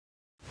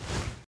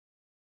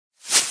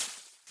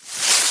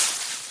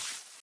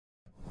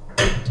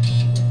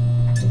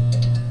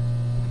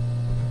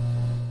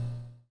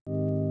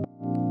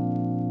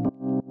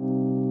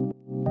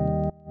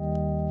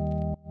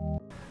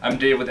I'm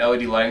Dave with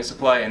LED Lighting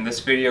Supply. In this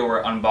video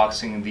we're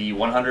unboxing the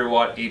 100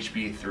 watt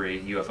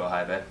HB3 UFO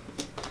High Bay.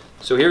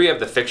 So here we have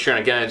the fixture, and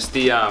again it's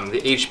the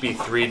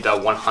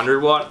HB3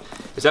 100 watt.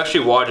 It's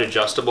actually wattage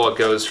adjustable. It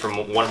goes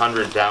from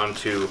 100 down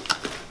to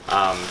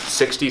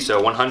 60,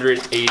 so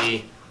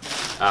 180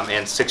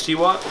 and 60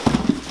 watt.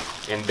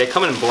 And they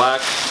come in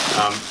black.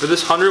 For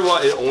this 100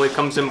 watt it only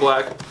comes in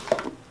black.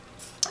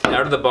 And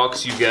out of the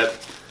box you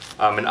get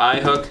an eye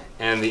hook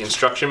and the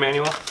instruction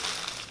manual.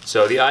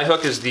 So the eye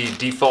hook is the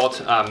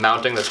default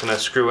mounting that's going to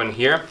screw in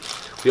here.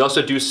 We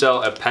also do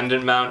sell a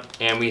pendant mount,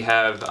 and we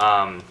have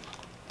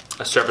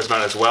a surface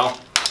mount as well.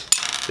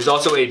 There's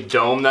also a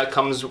dome that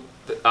comes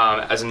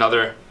as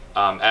another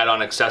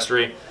add-on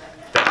accessory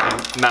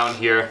that can mount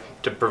here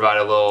to provide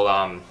a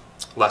little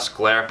less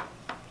glare.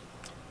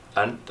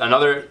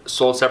 Another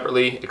sold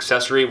separately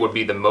accessory would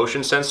be the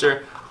motion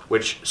sensor,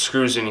 which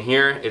screws in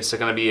here. It's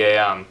going to be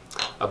a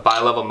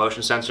bi-level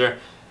motion sensor.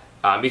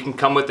 You can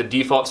come with the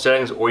default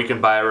settings, or you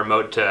can buy a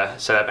remote to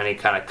set up any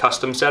kind of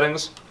custom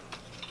settings.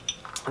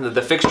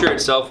 The fixture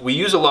itself, we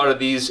use a lot of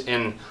these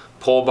in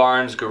pole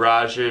barns,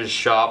 garages,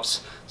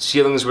 shops,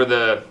 ceilings where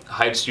the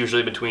height's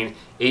usually between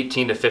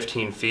 18 to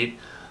 15 feet.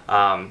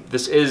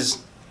 This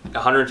is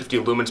 150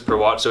 lumens per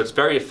watt, so it's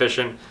very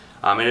efficient,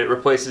 and it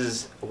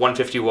replaces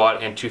 150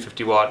 watt and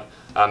 250 watt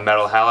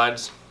metal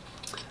halides.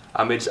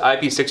 It's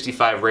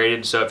IP65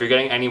 rated, so if you're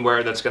getting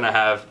anywhere that's going to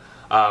have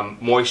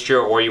moisture,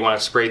 or you want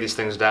to spray these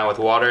things down with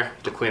water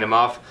to clean them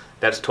off,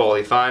 that's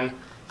totally fine.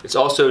 It's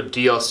also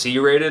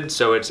DLC rated,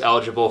 so it's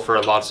eligible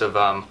for lots of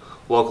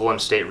local and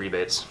state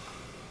rebates.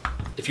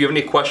 If you have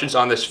any questions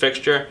on this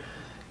fixture,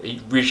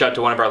 reach out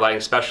to one of our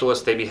lighting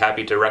specialists. They'd be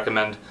happy to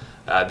recommend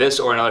this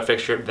or another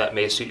fixture that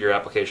may suit your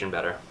application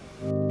better.